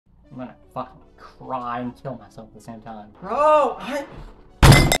gonna fucking cry and kill myself at the same time. Bro,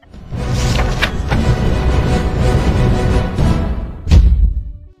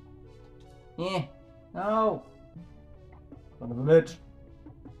 Yeah, no. Son of a bitch.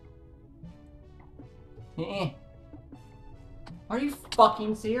 Yeah. Are you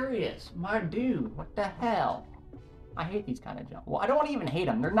fucking serious? My dude, what the hell? I hate these kind of jumps. Well, I don't even hate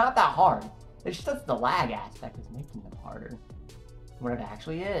them. They're not that hard. It's just that the lag aspect is making them harder. What it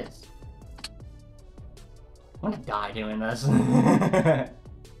actually is. I'm gonna die doing this. Come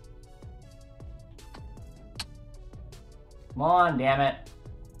on, damn it.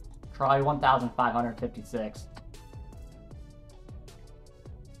 Try 1,556.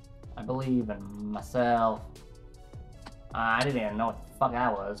 I believe in myself. I didn't even know what the fuck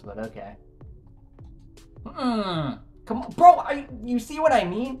that was, but okay. Come on, bro, you see what I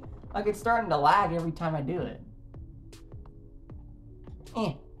mean? Like, it's starting to lag every time I do it.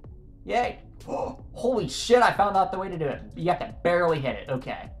 Yay. Holy shit, I found out the way to do it. You have to barely hit it.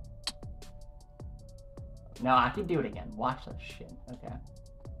 Okay. No, I can do it again. Watch this shit. Okay.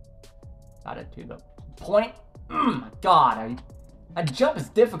 Got it to the point. My god, that jump is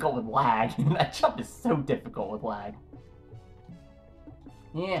difficult with lag. That jump is so difficult with lag.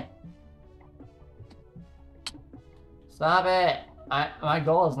 Yeah. Stop it. My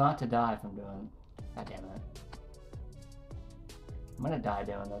goal is not to die from doing it. God damn it. I'm gonna die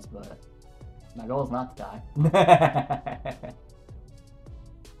doing this, but my goal is not to die.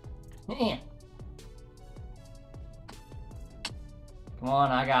 Yeah. Come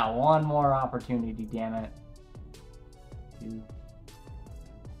on, I got one more opportunity, damn it. To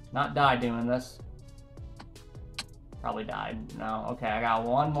not die doing this. Probably died. No, okay, I got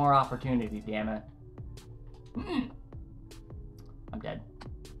one more opportunity, damn it. I'm dead.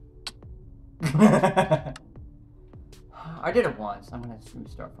 I did it once. I'm gonna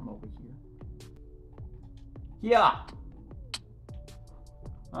restart from over here. Yeah.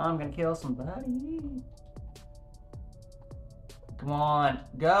 I'm gonna kill somebody. Come on.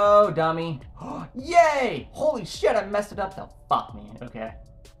 Go, dummy. Yay! Holy shit, I messed it up though. Fuck me. Okay.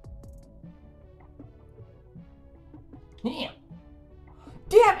 Yeah.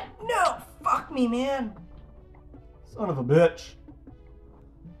 Damn it! No! Fuck me, man! Son of a bitch.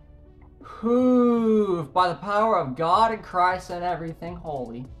 Whew. By the power of God and Christ and everything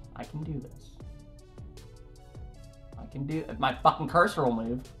holy, I can do this. I can do... My fucking cursor will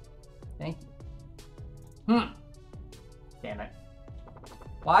move. Thank you. Damn it.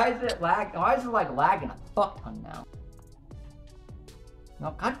 Why is it lag? Why is it like lagging a fuck ton now?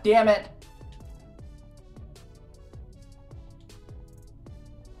 No, god damn it.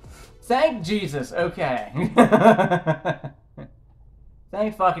 Thank Jesus. Okay.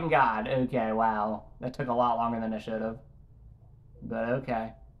 Thank fucking God. Okay, wow. That took a lot longer than it should have. But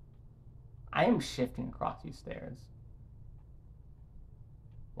okay. I am shifting across these stairs.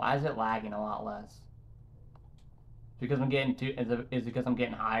 Why is it lagging a lot less? Because I'm getting too... Is it because I'm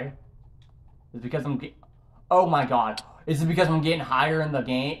getting higher? Is it because I'm getting... Oh my god. Is it because I'm getting higher in the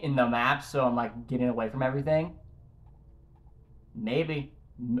game, in the map, so I'm like getting away from everything? Maybe.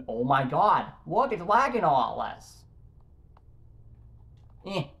 Oh my god. Look, it's lagging a lot less.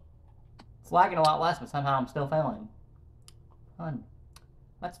 It's lagging a lot less, but somehow I'm still failing. Fun.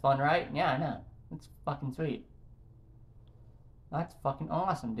 That's fun, right? Yeah, I know. That's fucking sweet. That's fucking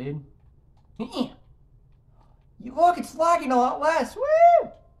awesome, dude. You look, it's lagging a lot less.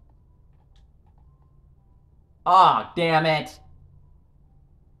 Woo! Ah, damn it.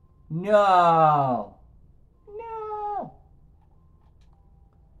 No. No.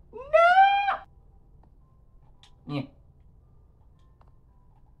 No. Yeah.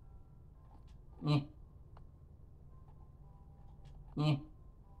 Yeah. Yeah.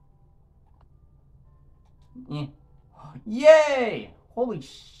 Yeah. Yay! Holy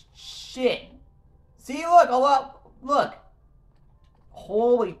shit. See, look, a lot, look.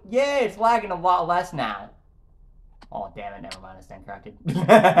 Holy, yay, it's lagging a lot less now. Oh, damn it, never mind, I stand corrected.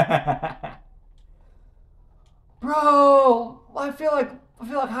 Bro, I feel like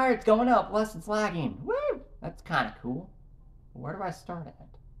higher it's going up, less it's lagging. Woo! That's kind of cool. Where do I start at?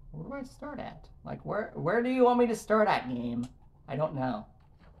 Where do I start at? Like, where do you want me to start at, game? I don't know.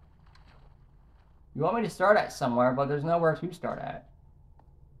 You want me to start at somewhere, but there's nowhere to start at.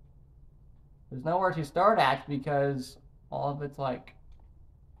 There's nowhere to start at because all of it's like...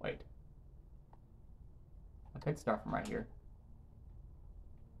 Wait. I could start from right here.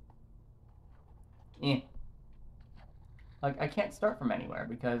 Like, I can't start from anywhere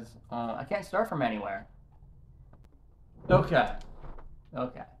because... I can't start from anywhere. Okay.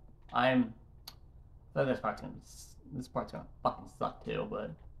 Okay. So this part's gonna fucking suck too,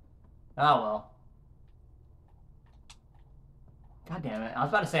 but... Oh, well. God damn it. I was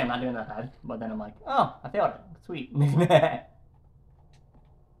about to say I'm not doing that bad, but then I'm like, oh, I failed it. Sweet. Okay.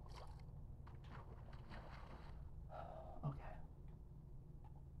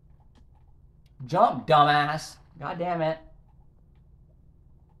 Jump, dumbass. God damn it.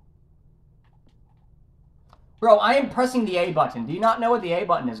 Bro, I am pressing the A button. Do you not know what the A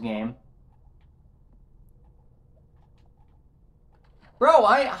button is, game? Bro,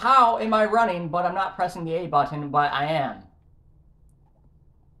 how am I running, but I'm not pressing the A button, but I am?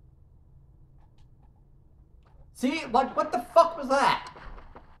 See, like, what the fuck was that?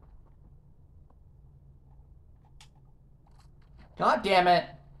 God damn it.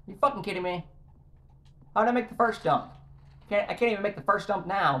 You fucking kidding me? How did I make the first jump? I can't even make the first jump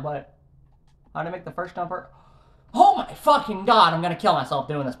now, but how did I make the first jumper? Oh my fucking god, I'm gonna kill myself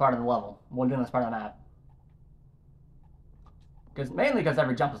doing this part of the level. Well, doing this part of the map. Mainly because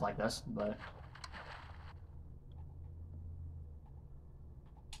every jump is like this, but...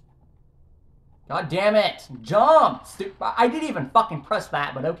 God damn it! Jump! I didn't even fucking press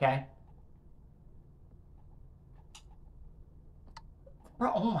that, but okay.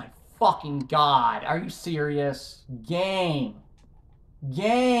 Bro, oh my fucking god. Are you serious? Game.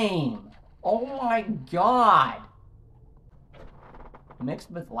 Game. Oh my god.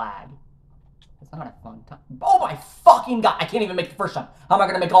 Mixed with lag. It's not a fun time. Oh my fucking god. I can't even make the first jump. How am I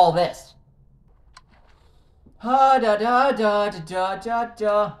gonna make all this? Ha da da da da da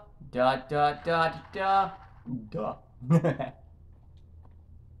da da da da da da.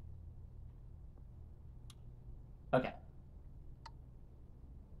 Okay.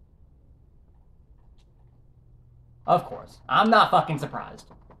 Of course. I'm not fucking surprised.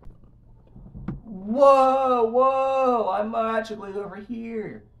 Whoa, whoa, I'm magically over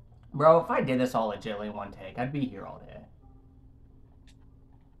here. Bro, if I did this all legitly in one take, I'd be here all day.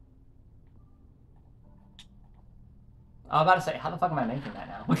 I was about to say, how the fuck am I making that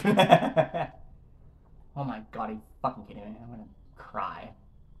now? Oh my god, are you fucking kidding me? I'm gonna cry.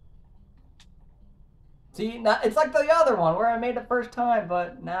 See, it's like the other one where I made it first time,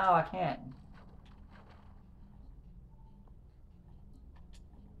 but now I can't.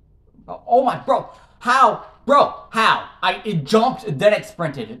 Oh my, bro, how? Bro, how? It jumped, then it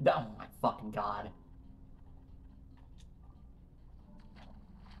sprinted. Oh my fucking god.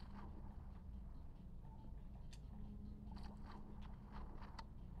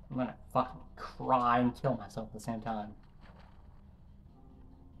 I'm gonna fucking cry and kill myself at the same time.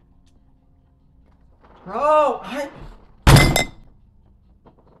 Bro,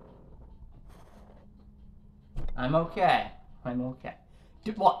 I'm okay. I'm okay.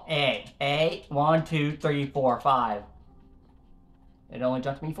 What? A. 1, 2, 3, 4, 5. It only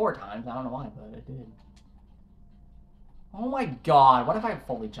jumped me 4 times. I don't know why, but it did. Oh my god. What if I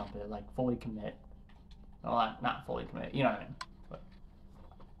fully jump it? Like, fully commit? Well, not fully commit. You know what I mean. But,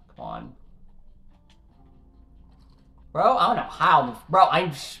 come on. Bro, I don't know how. Bro,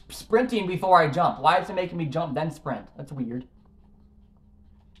 I'm sprinting before I jump. Why is it making me jump then sprint? That's weird.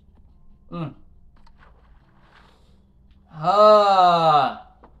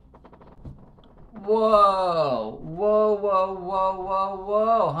 Whoa, whoa, whoa, whoa,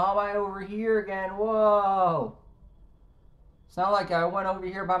 whoa. How am I over here again? Whoa. It's not like I went over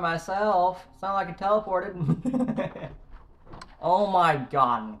here by myself. It's not like I teleported. Oh my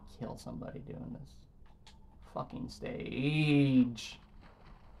god, I'm gonna kill somebody doing this fucking stage.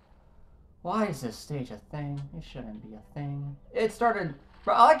 Why is this stage a thing? It shouldn't be a thing. It started...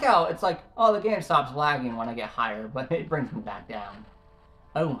 Bro, I like how it's like, oh, the game stops lagging when I get higher, but it brings me back down.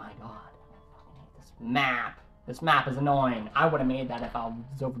 Oh my god. I fucking hate this map. This map is annoying. I would have made that if I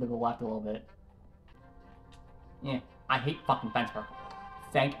was over to the left a little bit. Yeah, I hate fucking fence parkour.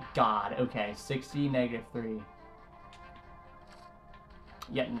 Thank god. Okay, 60, -3.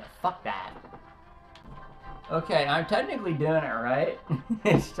 Yeah, no, fuck that. Okay, I'm technically doing it right.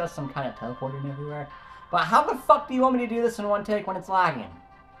 It's just some kind of teleporting everywhere. But how the fuck do you want me to do this in one take when it's lagging?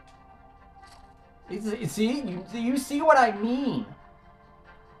 See? You see what I mean?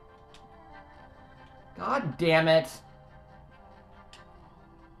 God damn it.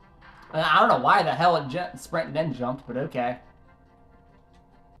 I don't know why the hell it sprinted and then jumped, but okay.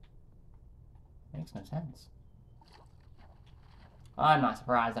 Makes no sense. I'm not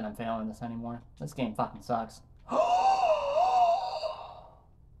surprised that I'm failing this anymore. This game fucking sucks.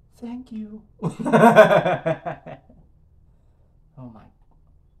 Thank you. Oh my.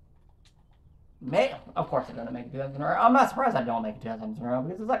 Of course I don't make it 2 times in a row. I'm not surprised I don't make it 2 times in a row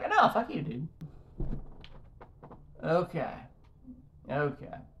because it's like, no, fuck you, dude. Okay.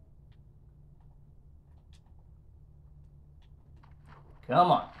 Okay.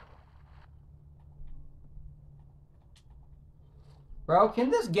 Come on. Bro,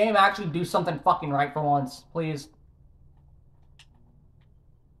 can this game actually do something fucking right for once, please?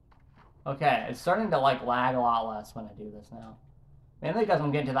 Okay, it's starting to, like, lag a lot less when I do this now. Mainly because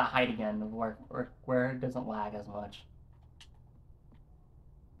I'm getting to that height again of where it doesn't lag as much.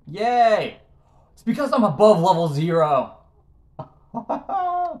 Yay! It's because I'm above level 0. It's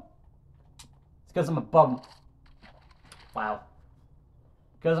because I'm above... Wow.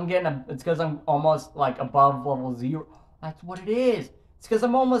 Because I'm getting it's because I'm almost, like, above level 0. That's what it is. It's because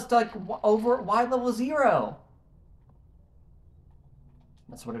I'm almost, like, over Y level 0.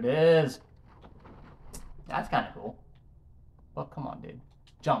 That's what it is. That's kind of cool. Well, come on, dude.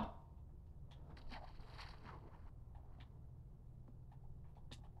 Jump.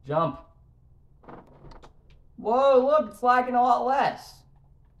 Jump. Whoa, look, it's lagging a lot less.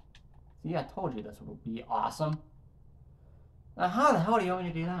 See, I told you this would be awesome. Now, how the hell do you want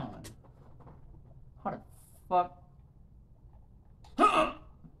me to do that one? How the fuck?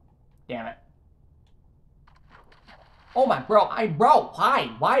 Damn it. Oh my, bro, why?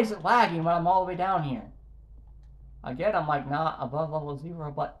 Why is it lagging when I'm all the way down here? Again, I'm like not above level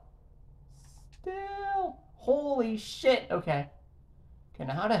 0, but still, holy shit. Okay. Okay,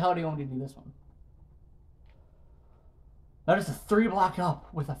 now how the hell do you want me to do this one? That is a 3-block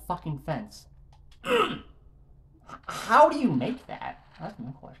up with a fucking fence. How do you make that? That's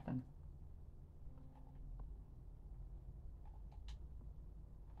my question.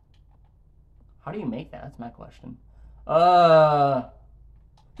 How do you make that? That's my question. Bro,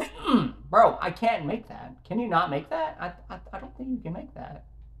 I can't make that. Can you not make that? I don't think you can make that.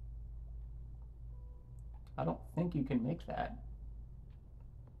 I don't think you can make that.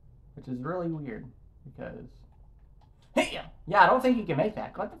 Which is really weird, because... Hey! Yeah, I don't think you can make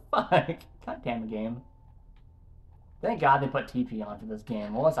that. What the fuck? God damn it, game. Thank God they put TP onto this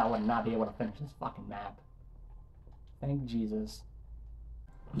game, or else I would not be able to finish this fucking map. Thank Jesus.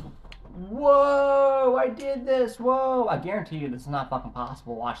 Whoa! I did this! Whoa! I guarantee you this is not fucking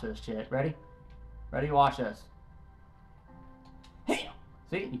possible. Watch this shit. Ready? Ready? Watch this. Hey!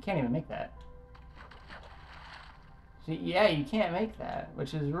 See? You can't even make that. See? Yeah, you can't make that.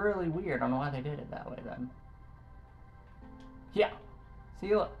 Which is really weird. I don't know why they did it that way then. Yeah.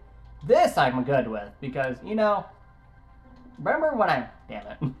 See, look. This I'm good with. Because, you know... Remember when I... Damn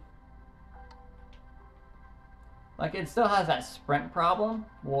it. Like, it still has that sprint problem.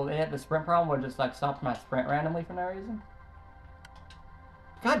 Well, it had the sprint problem where it just, like, stops my sprint randomly for no reason.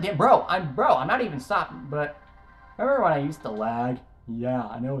 God damn, bro, I'm not even stopping, but... Remember when I used to lag? Yeah,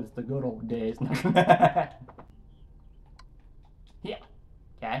 I know it's the good old days. Yeah.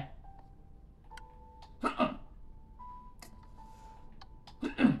 Okay.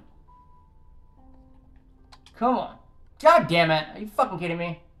 Come on. God damn it. Are you fucking kidding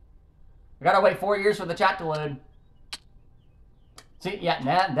me? I gotta wait 4 years for the chat to load. See, yeah,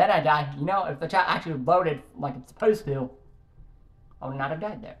 then I die. You know, if the chat actually loaded like it's supposed to, I would not have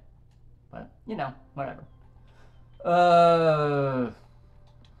died there. But, you know, whatever.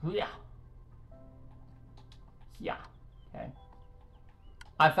 Yeah. Yeah. Okay.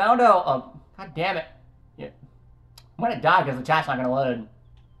 I found out, God damn it. Yeah. I'm gonna die because the chat's not gonna load.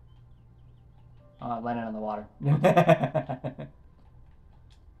 Oh, I landed on the water.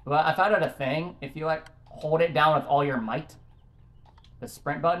 But I found out a thing. If you, like, hold it down with all your might, the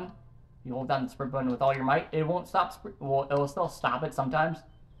sprint button, you hold down the sprint button with all your might, it won't stop. Well, it will still stop it sometimes,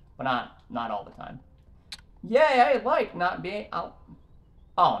 but not all the time. Yay, I like not being out.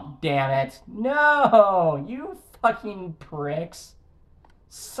 Oh, damn it. No, you fucking pricks.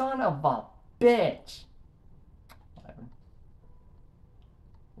 Son of a bitch. Whatever.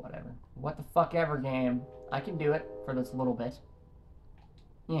 Whatever. What the fuck ever, game. I can do it for this little bit.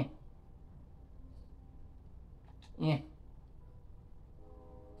 Yeah. Yeah.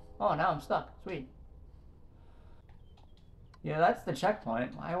 Oh, now I'm stuck. Sweet. Yeah, that's the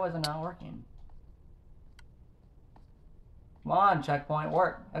checkpoint. Why was it not working? Come on, checkpoint,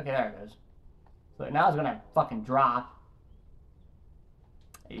 work. Okay, there it goes. So now it's gonna fucking drop.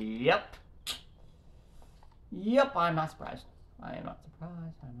 Yep. Yep, I'm not surprised. I am not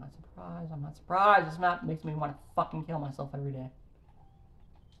surprised. I'm not surprised. I'm not surprised. This map makes me want to fucking kill myself every day.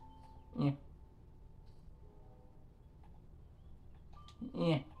 Yeah.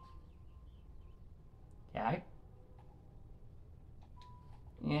 Yeah. Okay.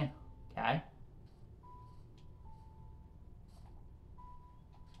 Yeah. Okay.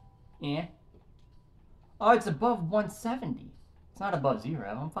 Yeah. Oh, it's above 170. It's not above 0.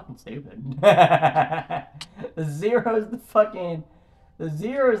 I'm fucking stupid. The 0 is the fucking... The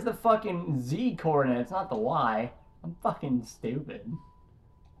 0 is the fucking Z coordinate. It's not the Y. I'm fucking stupid.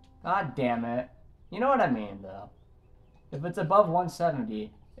 God damn it. You know what I mean, though. If it's above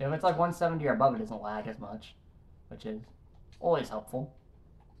 170, if it's like 170 or above, it doesn't lag as much, which is always helpful.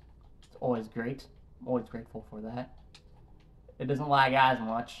 It's always great. I'm always grateful for that. It doesn't lag as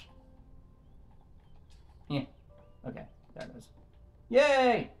much. Yeah. Okay, there it is.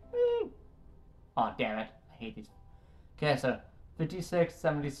 Yay! Woo! Oh, damn it. I hate these. Okay, so 56,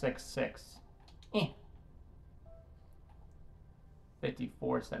 76, 6.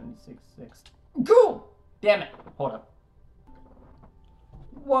 54, 76, 6. Cool! Damn it. Hold up.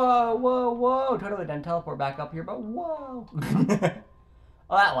 Whoa, whoa, whoa. Totally didn't teleport back up here, but whoa.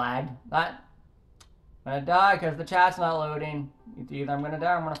 Oh, that lagged. I'm gonna die because the chat's not loading. It's either I'm gonna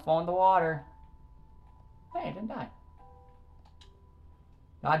die or I'm gonna fall in the water. Hey, I didn't die.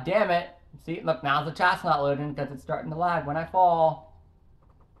 God damn it. See, look, now the chat's not loading because it's starting to lag when I fall.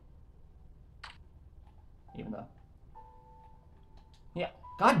 Even though. Yeah.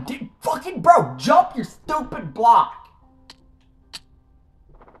 God damn, fucking bro, jump your stupid block.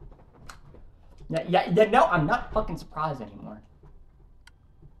 Yeah, no, I'm not fucking surprised anymore.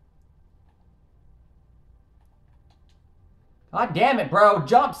 God damn it, bro,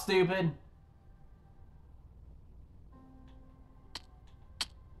 jump, stupid.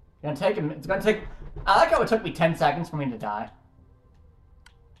 It's gonna take, I like how it took me 10 seconds for me to die.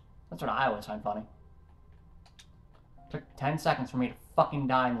 That's what I always find funny. It took 10 seconds for me to fucking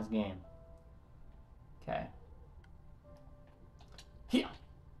die in this game. Okay. Here.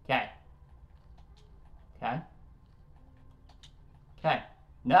 Okay. Okay. Okay.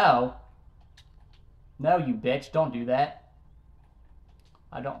 No. No, you bitch. Don't do that.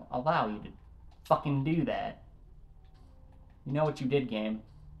 I don't allow you to fucking do that. You know what you did, game.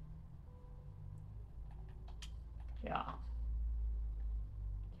 Yeah.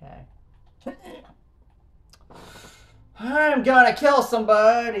 Okay. I'm gonna kill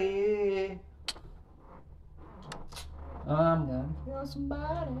somebody. I'm gonna kill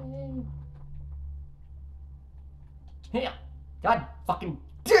somebody. Yeah. God fucking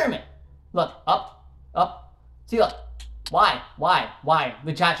damn it. Look, up, up. See, look. Why?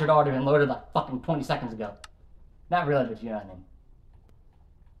 The chat should already been loaded like fucking 20 seconds ago. Not really, but you know what I mean.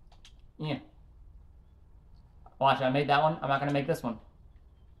 Yeah. Watch, I made that one. I'm not gonna make this one.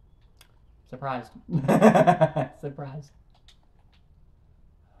 Surprised. Surprised.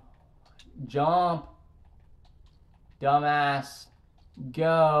 Jump. Dumbass.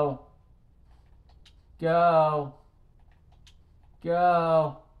 Go. Go.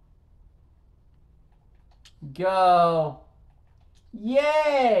 Go. Go.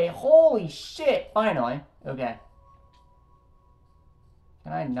 Yay! Holy shit! Finally. Okay.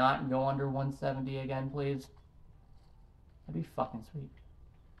 Can I not go under 170 again, please? That'd be fucking sweet.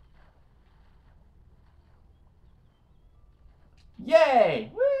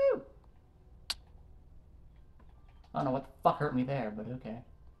 Yay! Woo! I don't know what the fuck hurt me there, but okay.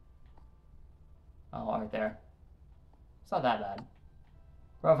 Oh, right there. It's not that bad.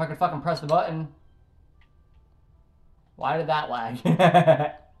 Bro, if I could fucking press the button. Why did that lag?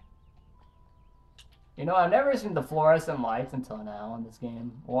 You know, I've never seen the fluorescent lights until now in this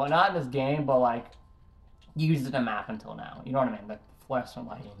game. Well, not in this game, but like, used in a map until now. You know what I mean? Like the fluorescent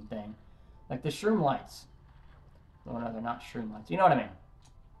lighting thing. Like the shroom lights. Oh no, they're not shroom lights. You know what I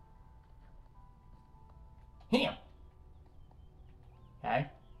mean? Him. Okay.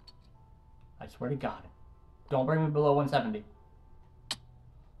 I swear to God. Don't bring me below 170.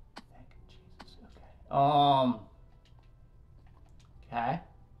 Thank you, Jesus. Okay. Okay.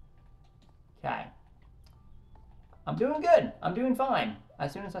 Okay. I'm doing good. I'm doing fine.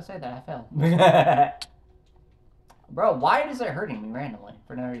 As soon as I say that, I fell. Bro, why is it hurting me randomly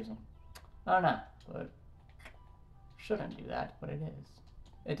for no reason? I don't know, but shouldn't do that, but it is.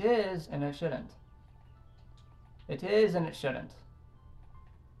 It is, and it shouldn't. It is, and it shouldn't.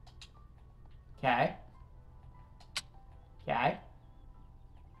 Okay. Okay.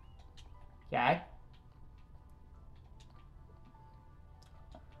 Okay.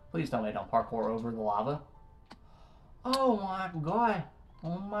 Please tell me I don't parkour over the lava. Oh my god.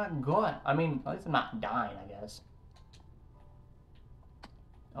 Oh my god. I mean, at least I'm not dying, I guess.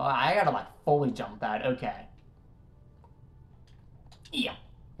 Oh, I gotta like fully jump that. Okay. Yeah.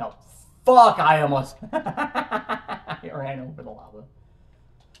 No. Fuck, I almost I ran over the lava.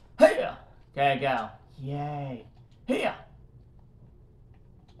 Hey. Okay, go. Yay. Here.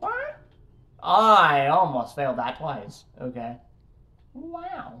 What? I almost failed that twice. Okay.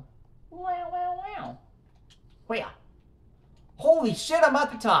 Wow. Wow, wow, wow. Where? Holy shit, I'm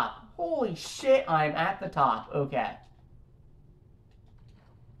at the top. Holy shit, I'm at the top. Okay.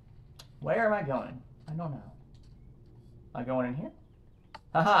 Where am I going? I don't know. Am I going in here?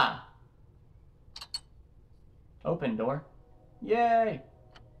 Haha. Open door. Yay!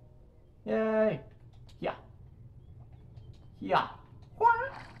 Yay! Yeah. Yeah.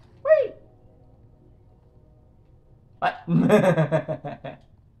 Wait. What?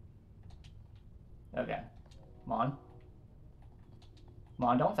 Okay. Come on. Come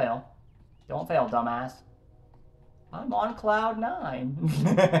on, don't fail. Don't fail, dumbass. I'm on cloud 9.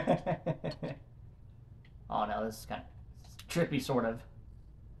 Oh no, this is kind of trippy, sort of.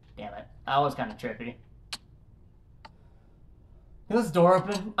 Damn it. That was kind of trippy. Is this door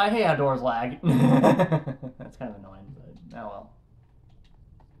open? I hate how doors lag. That's kind of annoying, but oh well.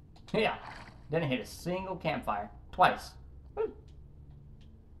 Yeah. Didn't hit a single campfire. Twice. Woo.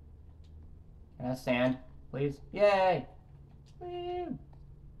 Can I stand, please? Yay! Woo.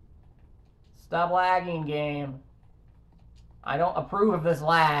 Stop lagging, game. I don't approve of this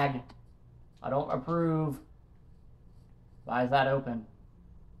lag. I don't approve. Why is that open?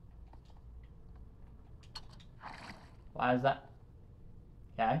 Why is that?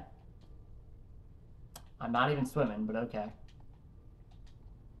 Okay. I'm not even swimming, but okay.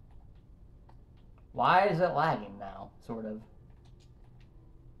 Why is it lagging now, sort of?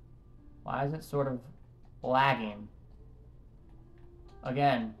 Why is it sort of lagging?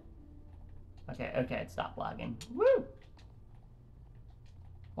 Again. Okay, it stopped lagging. Woo!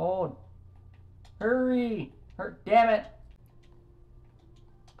 Hold. Hurry! Damn it!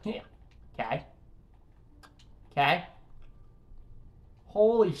 Yeah. Okay. Okay.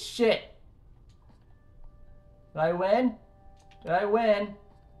 Holy shit! Did I win? Did I win?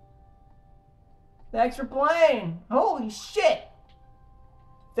 Thanks for playing! Holy shit!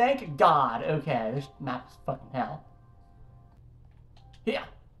 Thank God. Okay, this map's fucking hell. Yeah.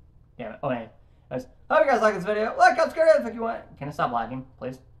 Damn it. Oh, hey. Hope you guys like this video. Like, subscribe if you want. Can I stop lagging,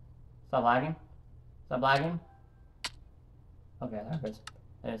 please? Stop lagging. Stop lagging. Okay, there it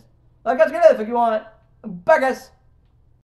is. Like, subscribe if you want. Bye, guys.